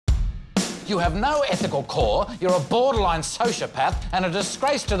You have no ethical core, you're a borderline sociopath and a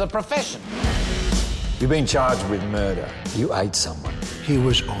disgrace to the profession. You've been charged with murder. You ate someone. He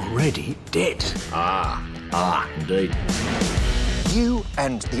was already dead. Indeed. You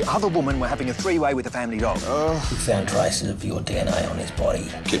and the other woman were having a three-way with a family dog. We found traces of your DNA on his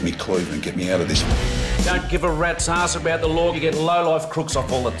body. Get me Cleaver and get me out of this. Don't give a rat's ass about the law. You get low-life crooks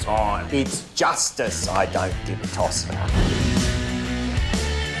off all the time. It's justice I don't give a toss for.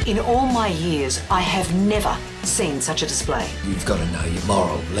 In all my years, I have never seen such a display. You've got to know your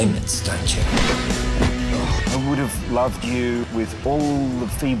moral limits, don't you? I would have loved you with all the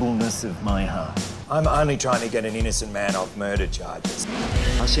feebleness of my heart. I'm only trying to get an innocent man off murder charges.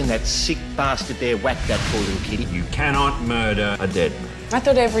 I seen that sick bastard there whack that poor little kitty. You cannot murder a dead man. I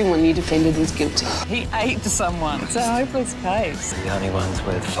thought everyone you defended was guilty. He ate someone. It's a hopeless case. The only one's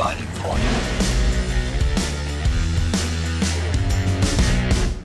worth fighting for.